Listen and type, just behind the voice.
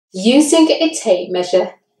using a tape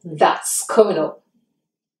measure, that's coming up.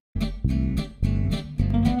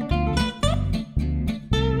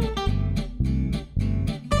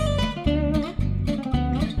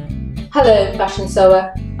 Hello fashion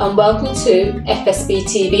sewer and welcome to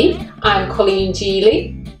FSBTV. I'm Colleen.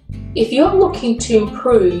 If you're looking to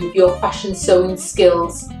improve your fashion sewing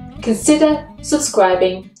skills, consider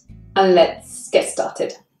subscribing and let's get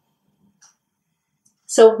started.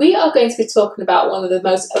 So we are going to be talking about one of the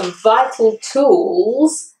most vital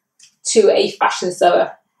tools to a fashion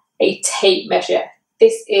sewer, a tape measure.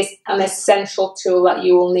 This is an essential tool that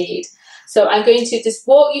you will need. So I'm going to just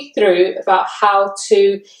walk you through about how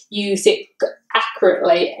to use it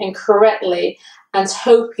accurately and correctly, and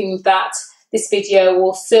hoping that this video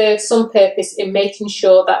will serve some purpose in making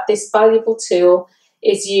sure that this valuable tool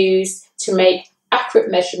is used to make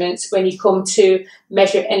accurate measurements when you come to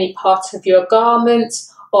measure any part of your garment,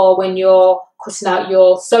 or when you're cutting out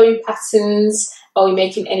your sewing patterns, or you're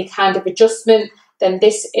making any kind of adjustment. Then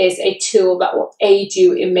this is a tool that will aid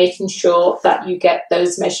you in making sure that you get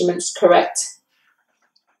those measurements correct.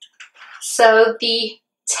 So the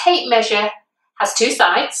tape measure has two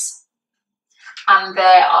sides, and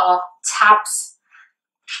there are tabs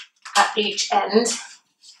at each end,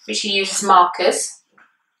 which you use as markers.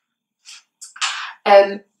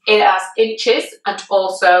 It has inches and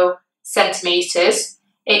also centimetres.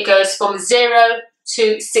 It goes from 0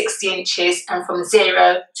 to 60 inches and from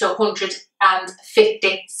 0 to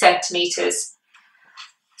 150 centimetres.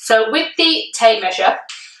 So with the tape measure,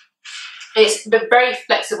 it's a very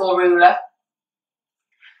flexible ruler,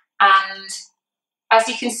 and as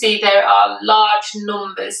you can see there are large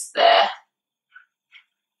numbers there,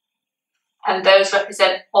 and those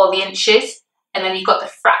represent all the inches. And then you've got the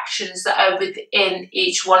fractions that are within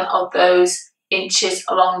each one of those inches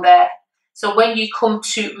along there. So when you come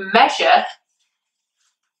to measure,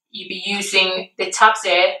 you'll be using the tabs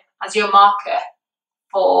here as your marker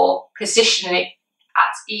for positioning it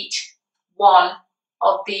at each one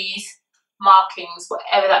of these markings,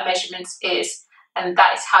 whatever that measurement is. And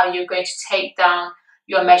that is how you're going to take down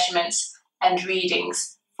your measurements and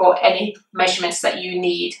readings for any measurements that you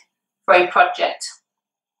need for a project.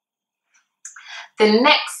 The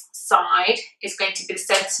next side is going to be the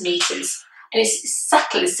centimetres, and it's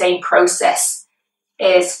exactly the same process.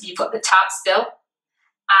 Is you've got the tab still,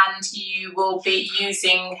 and you will be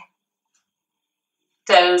using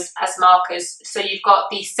those as markers. So you've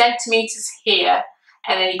got the centimetres here,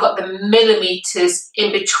 and then you've got the millimetres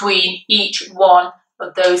in between each one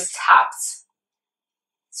of those tabs.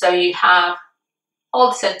 So you have all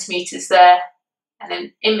the centimetres there, and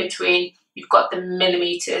then in between you've got the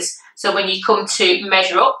millimetres. So when you come to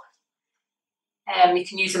measure up, you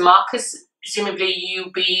can use the markers. Presumably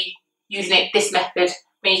you'll be using this method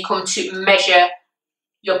when you come to measure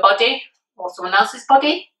your body or someone else's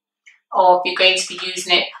body, or if you're going to be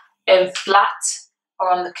using it flat or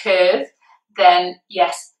on the curve, then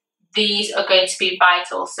yes, these are going to be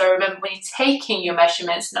vital. So remember, when you're taking your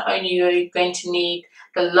measurements, not only are you going to need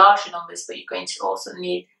the larger numbers, but you're going to also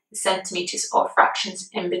need the centimetres or fractions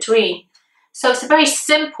in between. So it's a very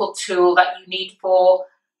simple tool that you need for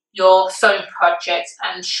your sewing project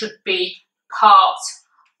and should be part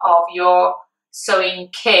of your sewing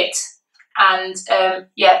kit. And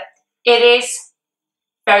yeah, it is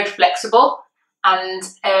very flexible, and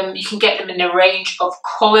you can get them in a range of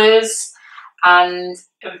colours and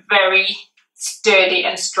very sturdy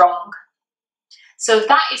and strong. So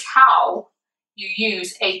that is how you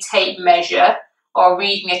use a tape measure or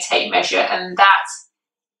reading a tape measure, and that's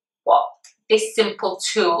what this simple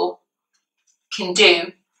tool can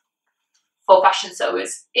do for fashion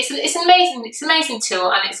sewers. It's an amazing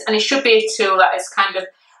tool, and it should be a tool that is kind of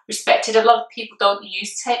respected. A lot of people don't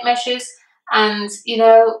use tape measures, and you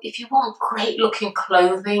know, if you want great looking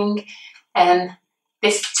clothing,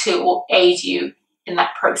 this tool will aid you in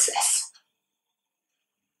that process.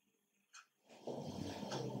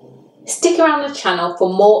 Stick around the channel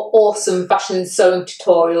for more awesome fashion sewing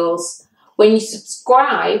tutorials. When you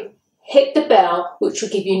subscribe, hit the bell, which will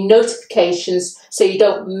give you notifications so you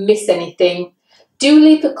don't miss anything. Do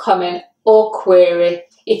leave a comment or query.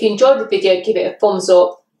 If you enjoyed the video, give it a thumbs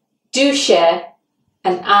up. Do share,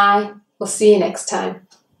 and I will see you next time.